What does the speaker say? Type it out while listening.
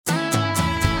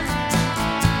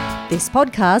This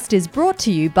podcast is brought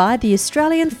to you by the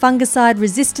Australian Fungicide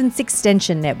Resistance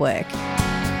Extension Network.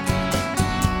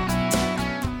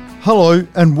 Hello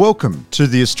and welcome to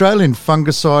the Australian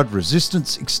Fungicide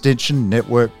Resistance Extension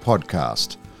Network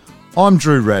podcast. I'm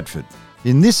Drew Radford.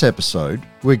 In this episode,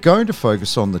 we're going to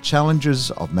focus on the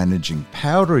challenges of managing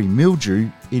powdery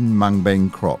mildew in mung bean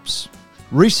crops.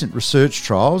 Recent research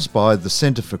trials by the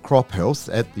Centre for Crop Health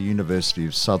at the University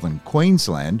of Southern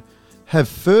Queensland have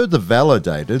further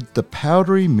validated the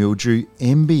powdery mildew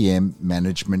MBM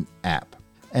management app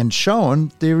and shown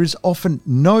there is often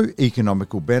no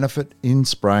economical benefit in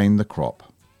spraying the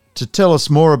crop. To tell us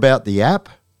more about the app,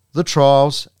 the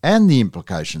trials and the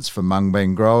implications for mung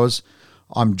bean growers,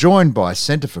 I'm joined by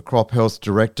Centre for Crop Health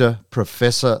Director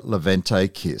Professor Levente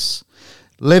Kiss.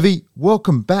 Levy,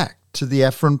 welcome back to the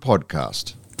AFREN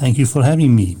podcast. Thank you for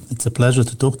having me. It's a pleasure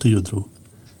to talk to you, Drew.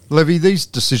 Levy, these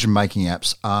decision-making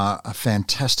apps are a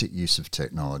fantastic use of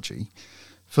technology.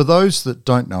 For those that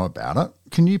don't know about it,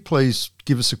 can you please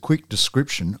give us a quick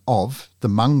description of the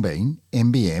Mung Bean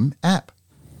MBM app?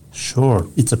 Sure.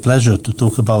 It's a pleasure to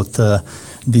talk about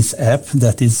this app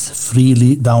that is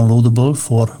freely downloadable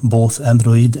for both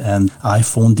Android and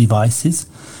iPhone devices.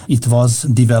 It was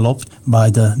developed by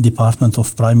the Department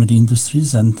of Primary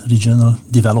Industries and Regional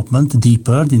Development,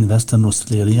 DPIRD, in Western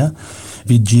Australia,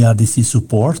 with GRDC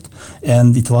support,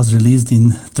 and it was released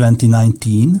in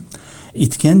 2019.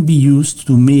 It can be used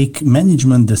to make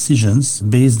management decisions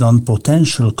based on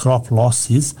potential crop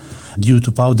losses due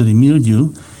to powdery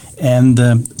mildew and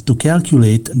to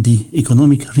calculate the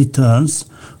economic returns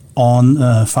on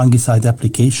fungicide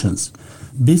applications.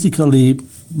 Basically,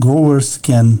 growers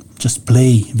can just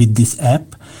play with this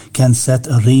app, can set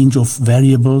a range of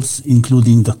variables,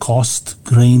 including the cost,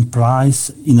 grain price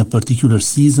in a particular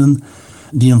season,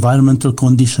 the environmental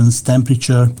conditions,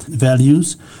 temperature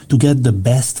values, to get the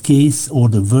best case or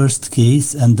the worst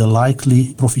case and the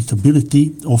likely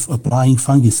profitability of applying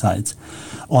fungicides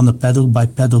on a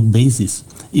paddock-by-paddock basis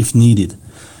if needed.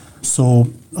 So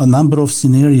a number of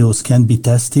scenarios can be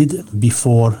tested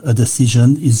before a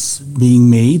decision is being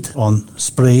made on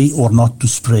spray or not to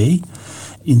spray.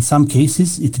 In some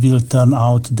cases, it will turn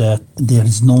out that there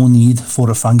is no need for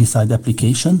a fungicide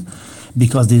application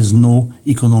because there is no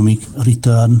economic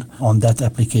return on that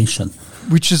application.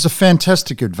 Which is a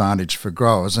fantastic advantage for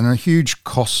growers and a huge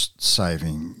cost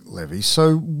saving, Levy.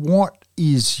 So what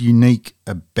is unique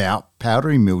about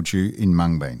powdery mildew in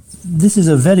mung bean? This is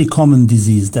a very common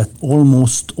disease that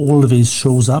almost always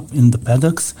shows up in the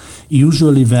paddocks,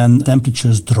 usually when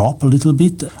temperatures drop a little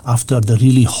bit after the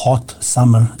really hot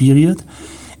summer period.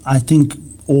 I think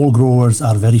all growers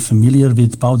are very familiar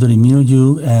with powdery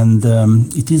mildew, and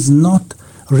it is not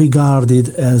regarded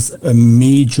as a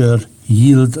major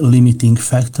yield limiting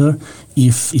factor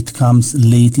if it comes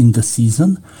late in the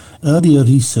season. Earlier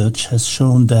research has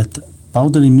shown that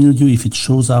powdery mildew, if it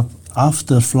shows up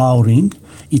after flowering,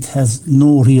 it has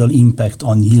no real impact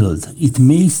on yield. It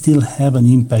may still have an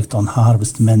impact on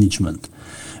harvest management,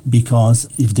 because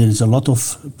if there is a lot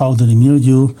of powdery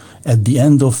mildew at the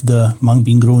end of the mung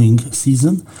bean growing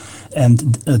season and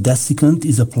a desiccant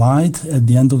is applied at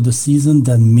the end of the season,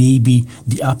 then maybe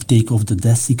the uptake of the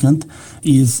desiccant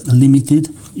is limited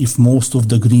if most of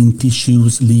the green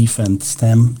tissues, leaf and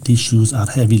stem tissues are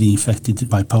heavily infected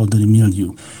by powdery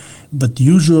mildew. But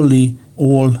usually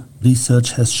all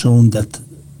research has shown that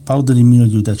powdery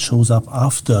mildew that shows up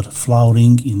after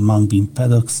flowering in mung bean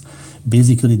paddocks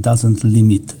basically doesn't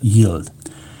limit yield.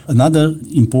 Another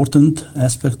important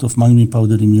aspect of mung bean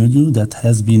powdery mildew that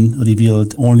has been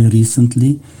revealed only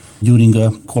recently during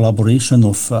a collaboration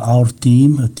of our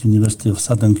team at the University of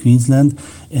Southern Queensland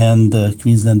and the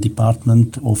Queensland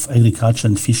Department of Agriculture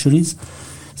and Fisheries.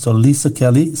 So Lisa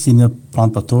Kelly, senior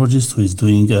plant pathologist who is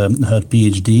doing her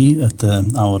PhD at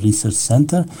our research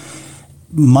center,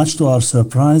 much to our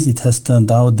surprise, it has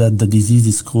turned out that the disease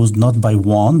is caused not by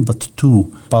one, but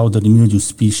two powdery mildew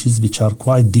species, which are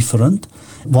quite different.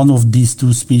 One of these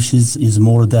two species is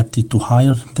more adapted to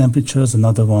higher temperatures,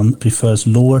 another one prefers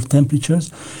lower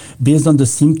temperatures. Based on the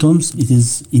symptoms, it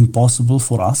is impossible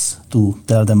for us to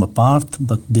tell them apart,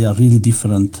 but they are really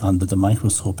different under the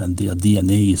microscope, and their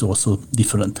DNA is also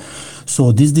different.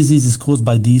 So this disease is caused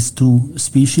by these two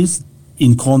species.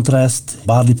 In contrast,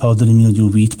 barley powdery mildew,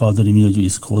 wheat powdery mildew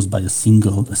is caused by a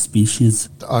single species.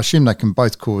 I assume they can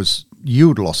both cause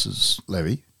yield losses,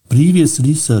 Levy. Previous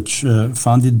research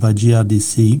funded by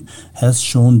GRDC has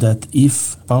shown that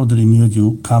if powdery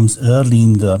mildew comes early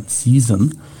in the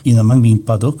season in a mung bean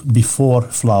paddock before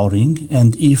flowering,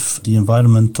 and if the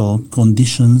environmental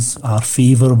conditions are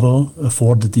favorable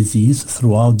for the disease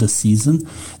throughout the season,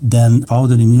 then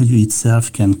powdery mildew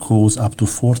itself can cause up to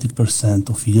 40%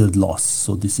 of yield loss.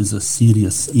 So this is a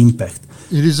serious impact.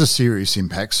 It is a serious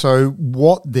impact. So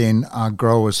what then are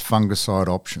growers' fungicide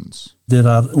options? There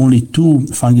are only 2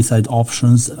 fungicide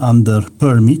options under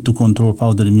permit to control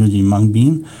powdery mildew in mung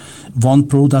bean. One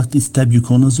product is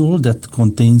tebuconazole that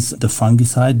contains the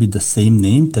fungicide with the same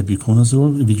name,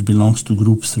 tebuconazole, which belongs to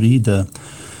group 3, the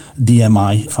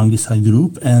DMI fungicide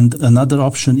group. And another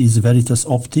option is Veritas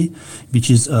Opti, which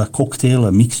is a cocktail,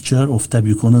 a mixture of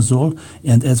tebuconazole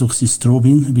and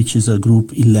azoxystrobin, which is a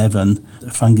group 11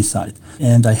 fungicide.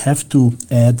 And I have to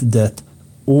add that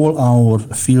all our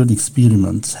field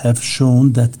experiments have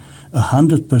shown that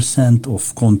 100%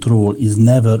 of control is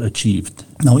never achieved.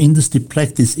 Now, industry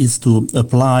practice is to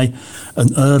apply an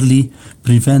early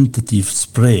preventative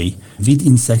spray with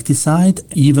insecticide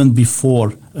even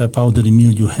before powdery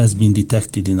mildew has been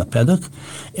detected in a paddock.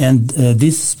 And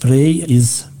this spray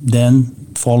is then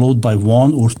followed by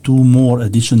 1 or 2 more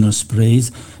additional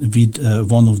sprays with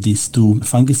one of these 2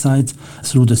 fungicides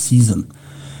through the season.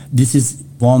 This is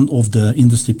one of the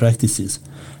industry practices.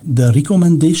 The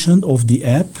recommendation of the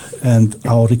app, and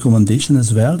our recommendation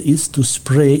as well, is to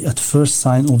spray at first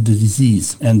sign of the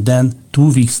disease and then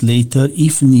 2 weeks later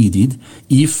if needed,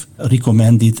 if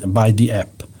recommended by the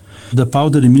app. The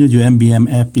powdery mildew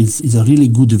MBM app is a really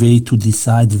good way to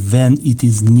decide when it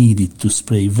is needed to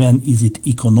spray, when is it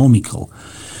economical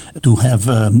to have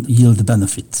yield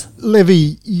benefits.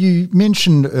 Levi, you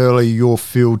mentioned earlier your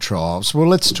field trials. Well,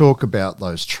 let's talk about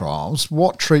those trials.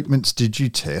 What treatments did you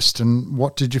test and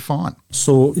what did you find?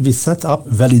 So we set up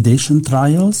validation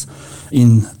trials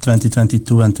in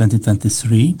 2022 and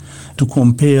 2023 to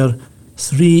compare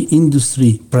 3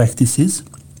 industry practices.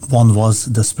 One was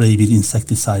the spray with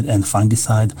insecticide and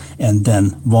fungicide, and then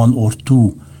 1 or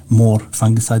 2 more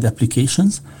fungicide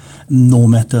applications, no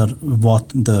matter what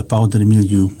the powdery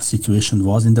mildew situation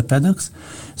was in the paddocks.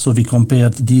 So we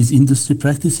compared these industry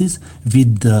practices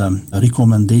with the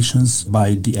recommendations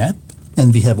by the app.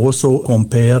 And we have also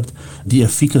compared the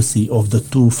efficacy of the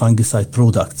 2 fungicide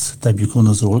products,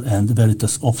 tebuconazole and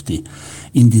Veritas Opti,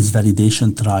 in these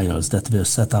validation trials that were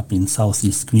set up in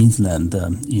southeast Queensland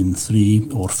in 3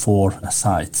 or 4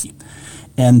 sites.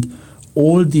 And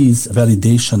all these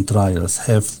validation trials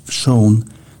have shown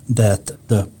that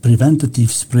the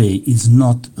preventative spray is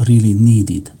not really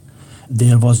needed.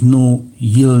 There was no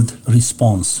yield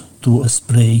response to a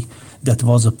spray that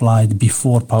was applied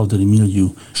before powdery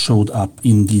mildew showed up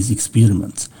in these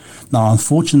experiments. Now,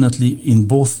 unfortunately, in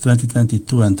both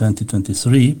 2022 and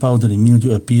 2023, powdery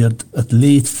mildew appeared at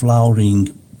late flowering,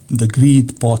 the green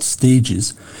pod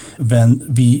stages,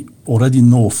 when we already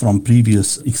know from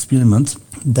previous experiments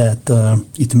that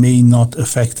it may not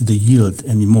affect the yield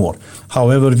anymore.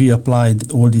 However, we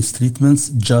applied all these treatments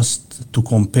just to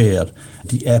compare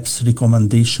the app's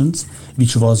recommendations,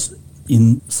 which was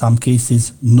in some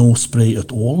cases no spray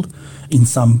at all, in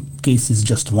some cases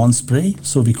just 1 spray.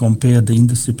 So we compared the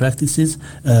industry practices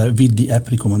with the app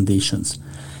recommendations.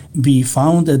 We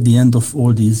found at the end of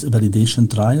all these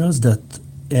validation trials that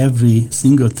every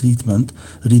single treatment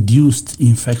reduced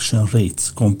infection rates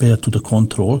compared to the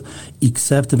control,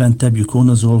 except when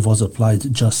tebuconazole was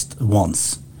applied just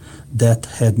once. That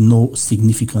had no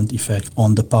significant effect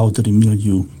on the powdery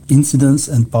mildew incidence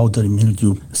and powdery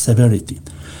mildew severity.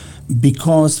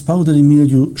 Because powdery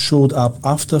mildew showed up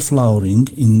after flowering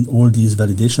in all these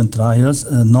validation trials,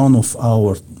 none of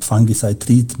our fungicide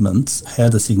treatments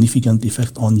had a significant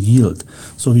effect on yield.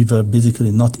 So we were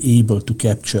basically not able to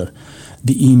capture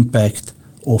the impact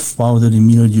of powdery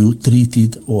mildew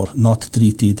treated or not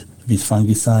treated with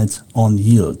fungicides on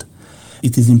yield.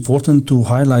 It is important to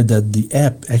highlight that the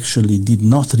app actually did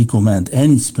not recommend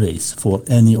any sprays for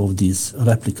any of these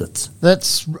replicates.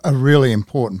 That's a really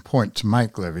important point to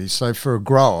make, Levi. So for a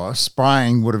grower,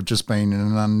 spraying would have just been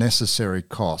an unnecessary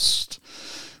cost,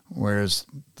 whereas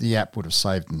the app would have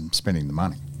saved them spending the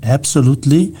money.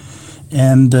 Absolutely.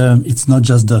 And it's not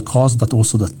just the cost, but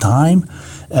also the time.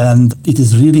 And it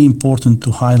is really important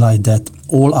to highlight that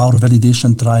all our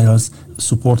validation trials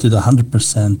supported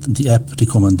 100% the app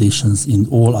recommendations in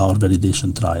all our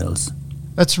validation trials.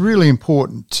 That's really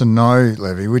important to know,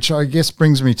 Levi, which I guess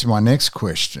brings me to my next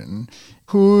question.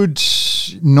 Could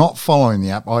not following the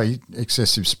app, i.e.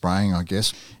 excessive spraying, I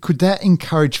guess, could that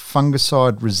encourage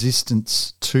fungicide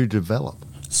resistance to develop?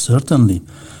 Certainly.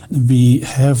 We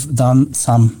have done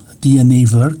some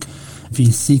DNA work, we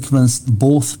sequenced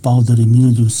both powdery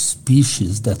mildew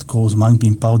species that cause mung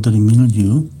bean powdery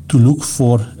mildew to look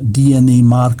for DNA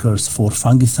markers for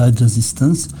fungicide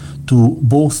resistance to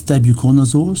both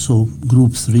tebuconazole, so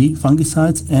group 3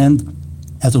 fungicides, and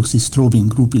azoxystrobin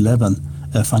group 11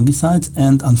 fungicides,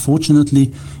 and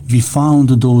unfortunately we found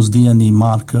those DNA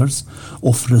markers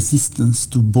of resistance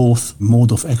to both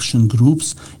mode of action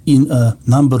groups in a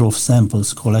number of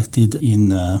samples collected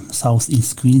in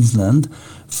southeast Queensland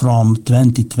from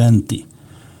 2020.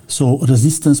 So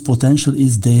resistance potential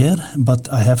is there,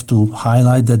 but I have to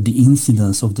highlight that the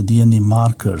incidence of the DNA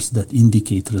markers that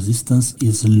indicate resistance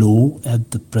is low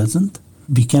at the present.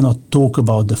 We cannot talk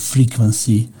about the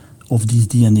frequency of these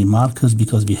DNA markers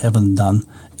because we haven't done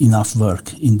enough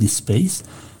work in this space.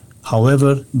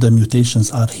 However, the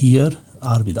mutations are here,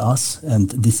 are with us, and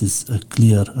this is a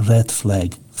clear red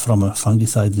flag from a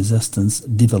fungicide resistance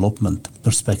development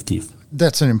perspective.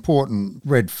 That's an important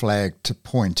red flag to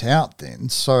point out then.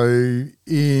 So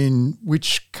in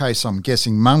which case I'm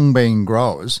guessing mung bean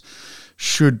growers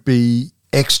should be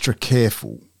extra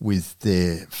careful with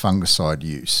their fungicide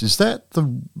use. Is that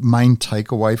the main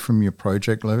takeaway from your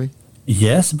project, Levi?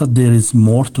 Yes, but there is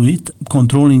more to it.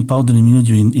 Controlling powdery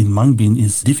mildew in mung bean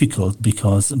is difficult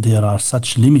because there are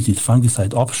such limited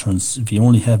fungicide options. We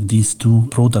only have these 2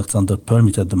 products under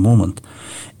permit at the moment.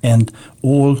 And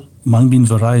all mung bean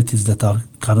varieties that are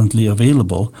currently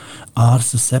available are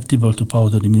susceptible to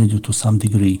powdery mildew to some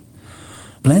degree.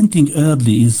 Planting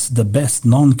early is the best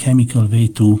non-chemical way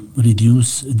to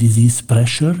reduce disease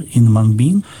pressure in mung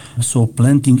bean. So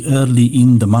planting early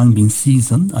in the mung bean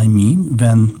season,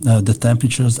 when the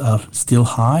temperatures are still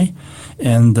high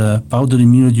and powdery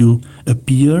mildew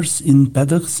appears in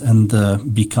paddocks and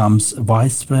becomes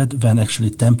widespread when actually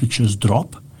temperatures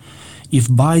drop. If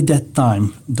by that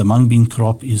time the mung bean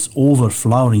crop is over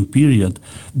flowering period,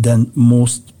 then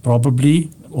most probably,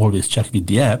 always check with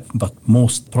the app, but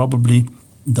most probably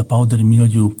the powdery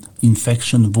mildew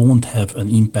infection won't have an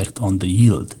impact on the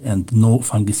yield and no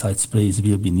fungicide sprays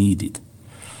will be needed.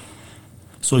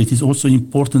 So it is also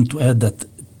important to add that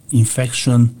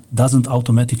infection doesn't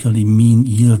automatically mean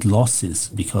yield losses,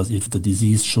 because if the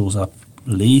disease shows up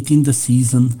late in the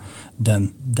season,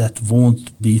 then that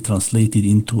won't be translated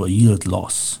into a yield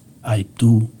loss. I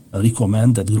do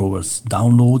recommend that growers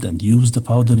download and use the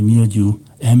powdery mildew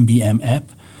MBM app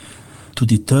to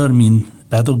determine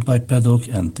paddock by paddock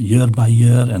and year by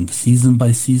year and season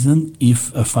by season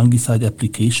if a fungicide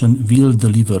application will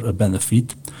deliver a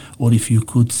benefit, or if you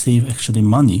could save actually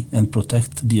money and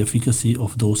protect the efficacy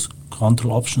of those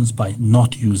control options by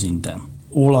not using them.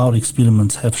 All our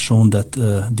experiments have shown that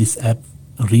this app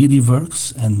really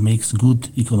works and makes good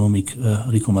economic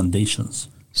recommendations.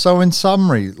 So in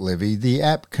summary, Levi, the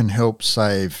app can help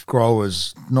save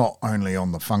growers not only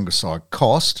on the fungicide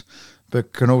cost,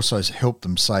 but can also help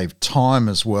them save time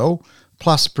as well,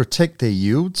 plus protect their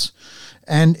yields,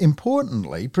 and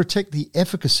importantly, protect the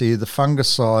efficacy of the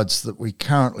fungicides that we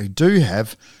currently do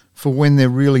have for when they're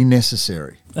really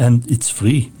necessary. And it's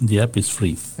free. The app is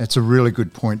free. That's a really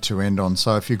good point to end on.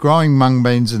 So if you're growing mung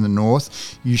beans in the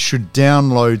north, you should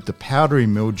download the Powdery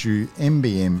Mildew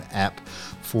MBM app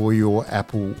for your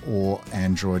Apple or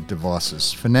Android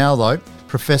devices. For now though,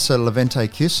 Professor Levente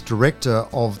Kiss, Director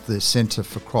of the Centre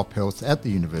for Crop Health at the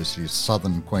University of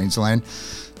Southern Queensland,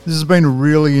 this has been a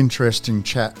really interesting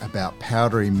chat about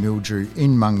powdery mildew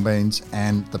in mung beans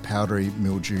and the Powdery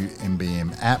Mildew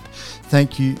MBM app.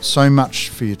 Thank you so much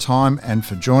for your time and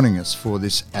for joining us for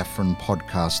this AFREN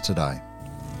podcast today.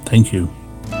 Thank you.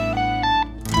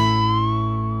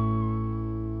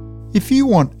 If you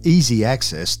want easy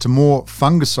access to more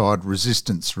fungicide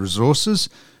resistance resources,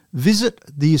 visit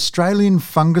the Australian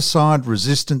Fungicide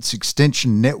Resistance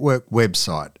Extension Network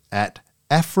website at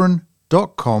afren.com.au.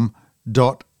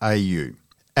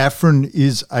 AFREN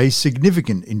is a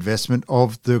significant investment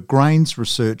of the Grains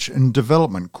Research and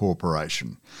Development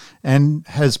Corporation and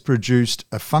has produced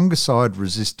a fungicide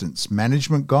resistance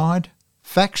management guide,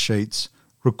 fact sheets,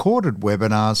 recorded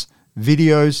webinars,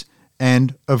 videos,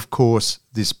 and, of course,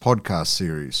 this podcast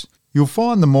series. You'll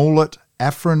find them all at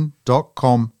afren.com.au.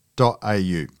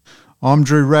 I'm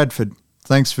Drew Radford.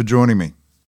 Thanks for joining me.